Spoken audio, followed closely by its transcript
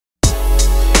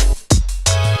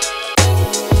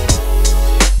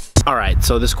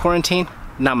So this quarantine,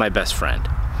 not my best friend.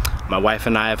 My wife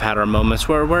and I have had our moments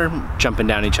where we're jumping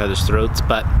down each other's throats,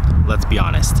 but let's be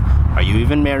honest. Are you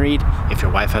even married if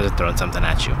your wife hasn't thrown something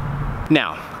at you?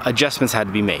 Now, adjustments had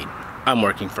to be made. I'm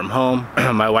working from home,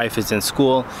 my wife is in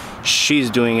school, she's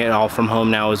doing it all from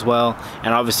home now as well,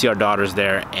 and obviously our daughter's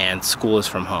there and school is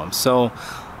from home. So,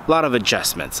 a lot of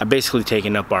adjustments. I've basically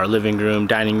taken up our living room,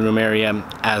 dining room area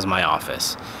as my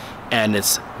office. And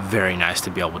it's very nice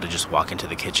to be able to just walk into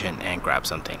the kitchen and grab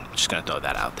something. Just gonna throw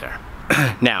that out there.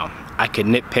 Now, I could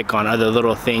nitpick on other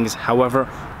little things. However,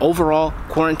 overall,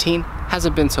 quarantine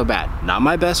hasn't been so bad. Not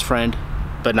my best friend,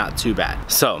 but not too bad.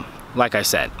 So, like I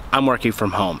said, I'm working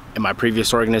from home. In my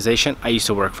previous organization, I used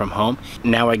to work from home.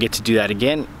 Now I get to do that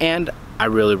again, and I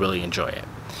really, really enjoy it.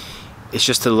 It's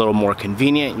just a little more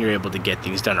convenient. You're able to get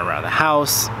things done around the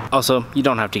house. Also, you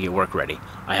don't have to get work ready.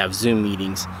 I have Zoom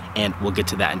meetings, and we'll get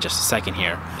to that in just a second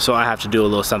here. So I have to do a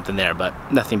little something there, but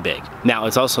nothing big. Now,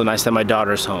 it's also nice that my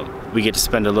daughter's home. We get to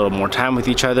spend a little more time with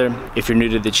each other. If you're new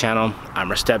to the channel, I'm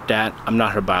her stepdad. I'm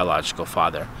not her biological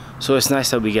father. So it's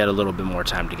nice that we get a little bit more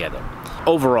time together.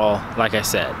 Overall, like I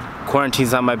said,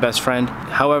 quarantine's not my best friend.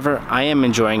 However, I am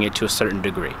enjoying it to a certain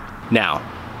degree. Now,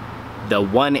 the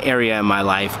one area in my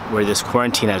life where this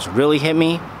quarantine has really hit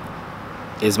me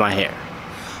is my hair.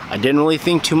 I didn't really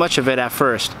think too much of it at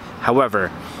first. However,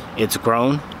 it's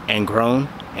grown and grown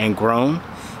and grown,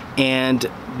 and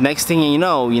next thing you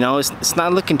know, it's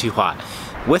not looking too hot.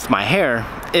 With my hair,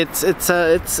 it's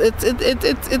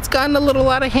gotten a little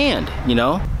out of hand, you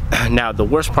know. Now, the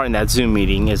worst part in that Zoom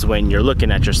meeting is when you're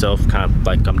looking at yourself, kind of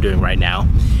like I'm doing right now,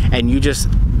 and you just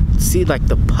see like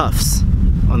the puffs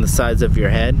on the sides of your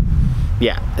head.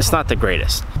 Yeah, it's not the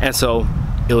greatest. And so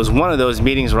it was one of those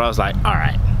meetings where I was like, all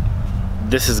right,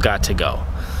 this has got to go.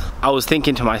 I was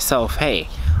thinking to myself, hey,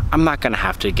 I'm not gonna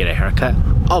have to get a haircut.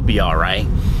 I'll be all right.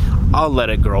 I'll let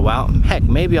it grow out. Heck,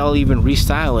 maybe I'll even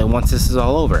restyle it once this is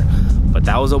all over. But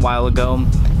that was a while ago.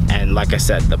 And like I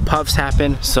said, the puffs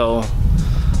happened, so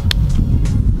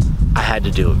I had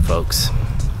to do it, folks.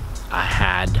 I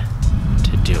had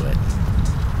to do it.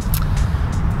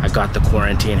 I got the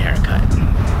quarantine haircut.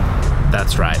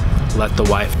 That's right, let the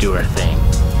wife do her thing.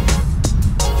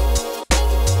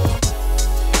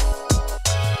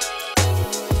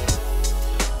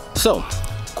 So,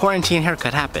 quarantine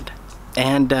haircut happened.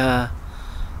 And,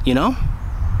 you know,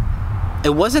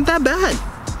 it wasn't that bad.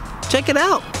 Check it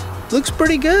out, looks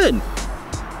pretty good.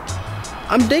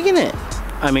 I'm digging it.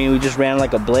 I mean, we just ran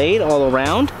like a blade all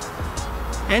around.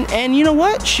 And you know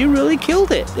what? She really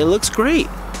killed it. It looks great.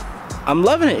 I'm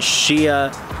loving it. She,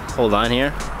 hold on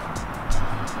here.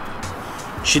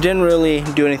 She didn't really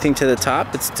do anything to the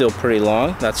top. It's still pretty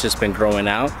long. That's just been growing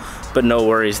out, but no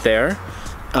worries there.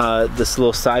 This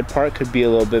little side part could be a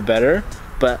little bit better,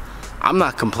 but I'm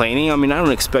not complaining. I mean, I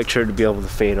don't expect her to be able to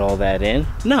fade all that in.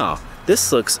 No,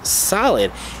 this looks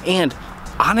solid. And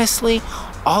honestly,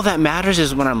 all that matters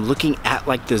is when I'm looking at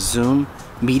like the Zoom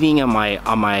meeting on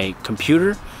my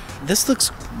computer, this looks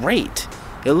great.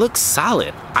 It looks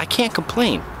solid. I can't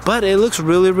complain, but it looks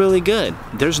really, really good.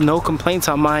 There's no complaints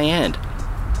on my end.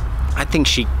 I think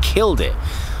she killed it.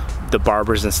 The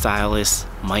barbers and stylists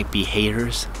might be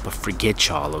haters, but forget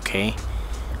y'all, okay?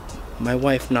 My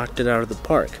wife knocked it out of the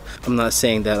park. I'm not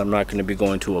saying that I'm not gonna be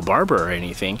going to a barber or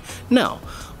anything. No,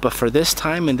 but for this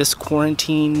time in this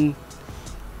quarantine,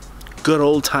 good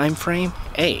old time frame,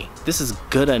 hey, this is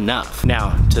good enough.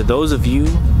 Now, to those of you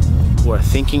who are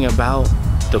thinking about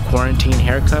the quarantine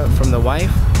haircut from the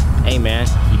wife, hey man,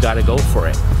 you gotta go for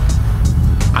it.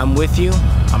 I'm with you,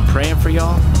 I'm praying for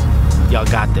y'all. Y'all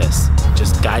got this.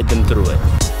 Just guide them through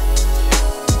it.